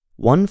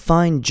One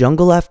fine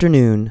jungle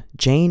afternoon,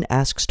 Jane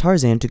asks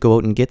Tarzan to go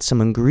out and get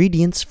some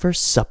ingredients for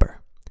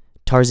supper.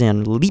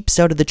 Tarzan leaps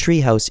out of the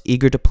treehouse,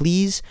 eager to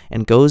please,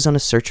 and goes on a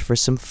search for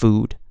some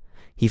food.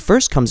 He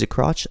first comes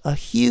across a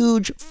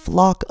huge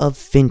flock of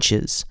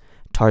finches.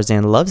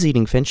 Tarzan loves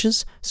eating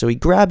finches, so he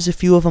grabs a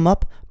few of them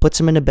up, puts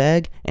them in a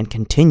bag, and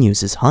continues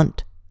his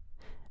hunt.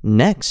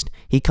 Next,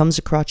 he comes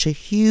across a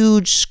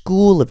huge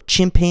school of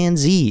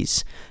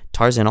chimpanzees.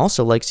 Tarzan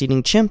also likes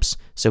eating chimps,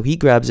 so he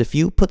grabs a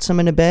few, puts them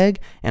in a bag,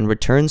 and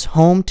returns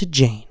home to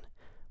Jane.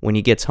 When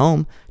he gets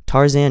home,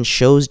 Tarzan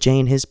shows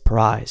Jane his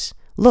prize.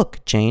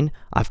 "Look, Jane,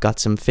 I've got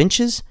some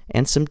finches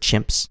and some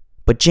chimps."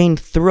 But Jane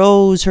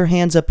throws her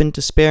hands up in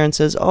despair and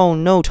says, "Oh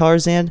no,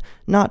 Tarzan,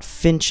 not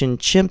finch and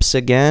chimps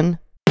again."